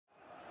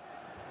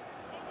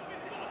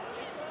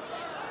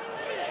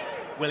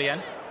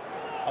Willian.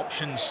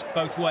 Options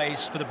both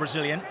ways for the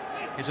Brazilian.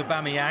 Here's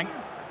Aubameyang.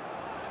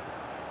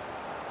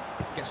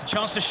 Gets a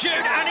chance to shoot,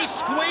 and he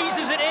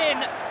squeezes it in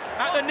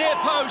at the near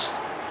post.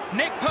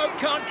 Nick Pope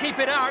can't keep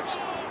it out.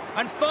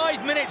 And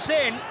 5 minutes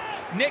in,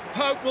 Nick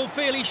Pope will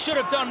feel he should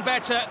have done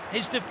better.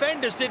 His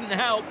defenders didn't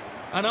help,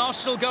 and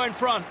Arsenal go in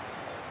front.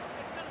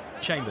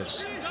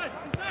 Chambers.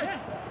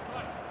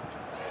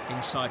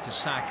 Inside to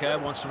Saka,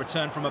 wants to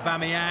return from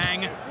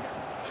Aubameyang.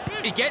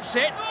 He gets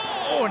it.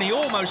 Oh, and he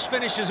almost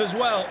finishes as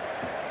well.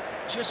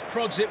 Just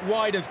prods it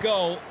wide of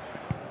goal.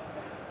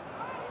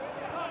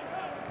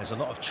 There's a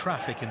lot of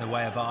traffic in the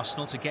way of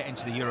Arsenal to get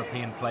into the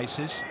European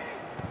places.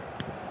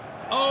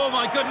 Oh,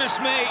 my goodness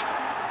me.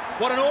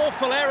 What an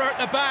awful error at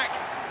the back.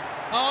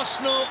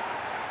 Arsenal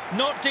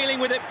not dealing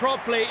with it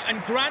properly,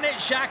 and Granit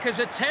Xhaka's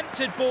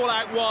attempted ball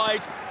out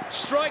wide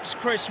strikes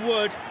Chris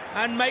Wood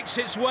and makes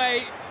its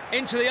way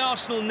into the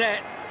Arsenal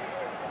net.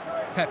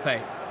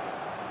 Pepe.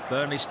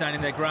 Burnley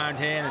standing their ground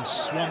here and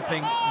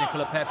swamping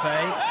Nicolas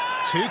Pepe.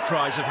 2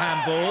 cries of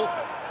handball.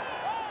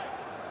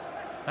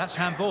 That's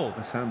handball.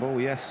 That's handball,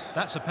 yes.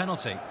 That's a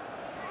penalty.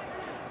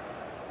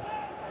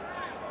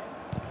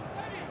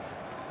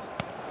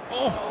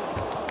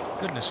 Oh,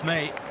 goodness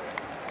me.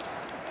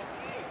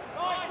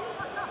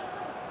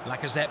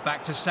 Lacazette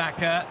back to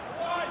Saka.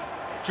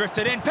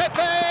 Drifted in. Pepe!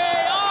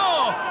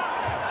 Oh!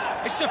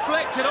 It's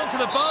deflected onto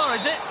the bar,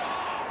 is it?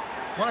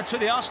 One or two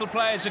of the Arsenal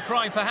players are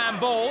crying for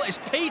handball. It's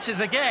Pires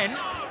again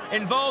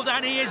involved,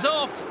 and he is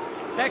off.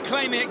 They're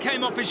claiming it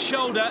came off his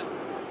shoulder.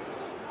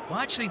 Well,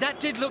 actually, that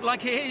did look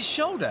like it hit his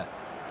shoulder.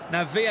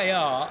 Now,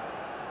 VAR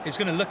is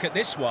going to look at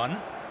this one.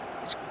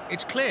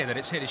 It's clear that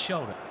it's hit his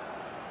shoulder.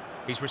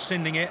 He's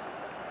rescinding it.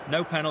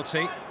 No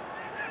penalty.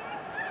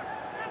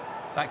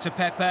 Back to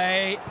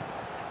Pepe.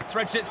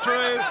 Threads it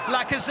through.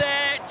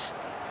 Lacazette.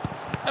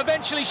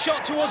 Eventually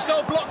shot towards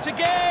goal. Blocked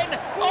again.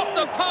 Off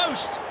the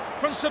post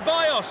from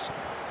Ceballos.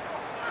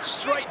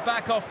 Straight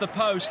back off the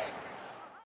post.